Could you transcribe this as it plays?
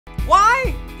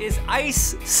is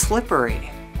ice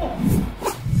slippery?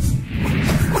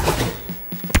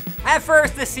 At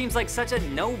first, this seems like such a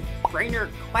no-brainer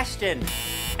question.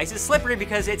 Ice is slippery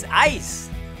because it's ice.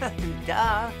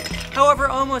 Duh. However,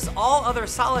 almost all other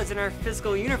solids in our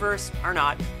physical universe are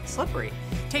not slippery.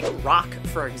 Take rock,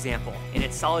 for example. In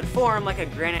its solid form, like a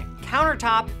granite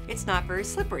countertop, it's not very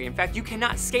slippery. In fact, you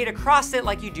cannot skate across it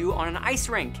like you do on an ice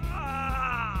rink.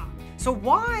 So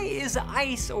why is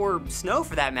ice, or snow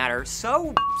for that matter,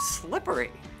 so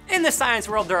slippery? In the science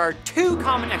world, there are two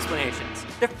common explanations.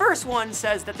 The first one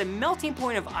says that the melting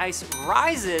point of ice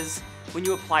rises when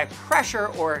you apply pressure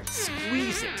or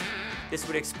squeeze it. This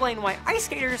would explain why ice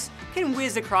skaters can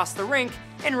whiz across the rink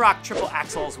and rock triple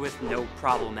axels with no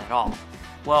problem at all.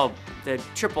 Well, the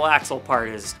triple axel part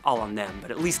is all on them, but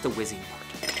at least the whizzing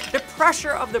part. The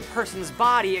pressure of the person's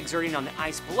body exerting on the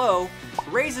ice below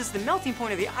raises the melting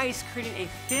point of the ice, creating a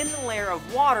thin layer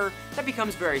of water that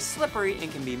becomes very slippery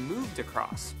and can be moved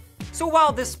across. So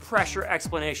while this pressure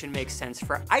explanation makes sense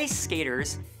for ice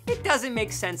skaters, it doesn't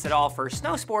make sense at all for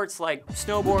snow sports like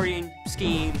snowboarding,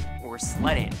 skiing, or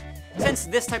sledding. Since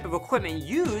this type of equipment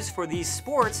used for these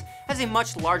sports has a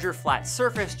much larger flat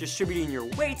surface distributing your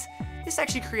weight, this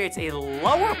actually creates a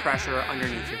lower pressure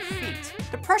underneath your feet.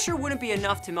 The pressure wouldn't be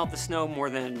enough to melt the snow more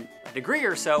than a degree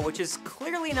or so, which is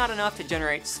clearly not enough to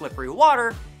generate slippery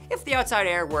water if the outside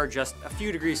air were just a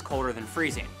few degrees colder than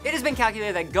freezing. It has been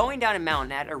calculated that going down a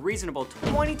mountain at a reasonable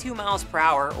 22 miles per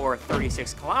hour or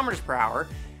 36 kilometers per hour,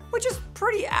 which is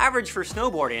pretty average for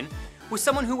snowboarding, with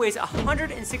someone who weighs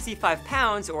 165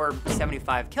 pounds or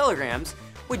 75 kilograms,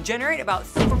 would generate about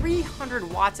 300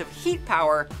 watts of heat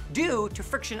power due to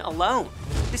friction alone.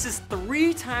 This is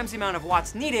 3 times the amount of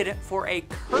watts needed for a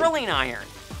curling iron.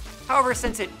 However,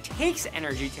 since it takes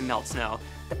energy to melt snow,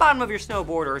 the bottom of your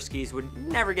snowboard or skis would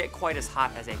never get quite as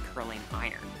hot as a curling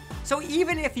iron. So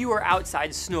even if you were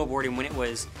outside snowboarding when it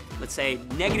was, let's say,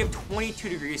 negative 22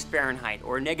 degrees Fahrenheit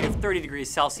or negative 30 degrees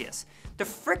Celsius, the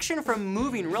friction from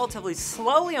moving relatively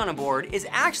slowly on a board is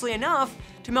actually enough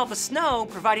to melt the snow,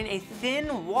 providing a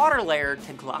thin water layer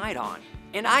to glide on.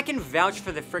 And I can vouch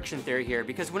for the friction theory here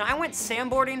because when I went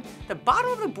sandboarding, the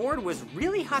bottom of the board was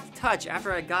really hot to touch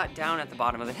after I got down at the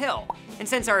bottom of the hill. And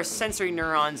since our sensory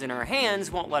neurons in our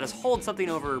hands won't let us hold something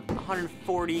over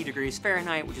 140 degrees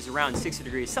Fahrenheit, which is around 60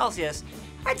 degrees Celsius,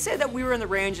 I'd say that we were in the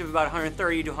range of about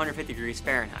 130 to 150 degrees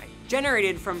Fahrenheit,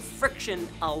 generated from friction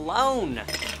alone.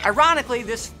 Ironically,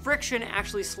 this friction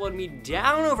actually slowed me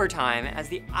down over time, as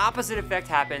the opposite effect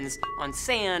happens on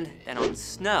sand than on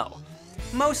snow.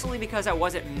 Mostly because I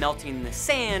wasn't melting the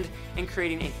sand and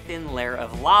creating a thin layer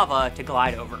of lava to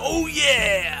glide over. Oh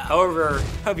yeah! However,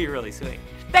 that'd be really sweet.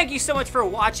 Thank you so much for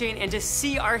watching, and to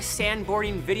see our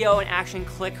sandboarding video in action,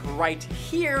 click right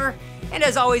here. And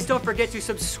as always, don't forget to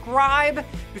subscribe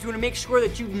because we want to make sure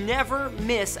that you never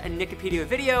miss a Nikipedia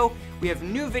video. We have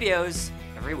new videos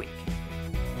every week.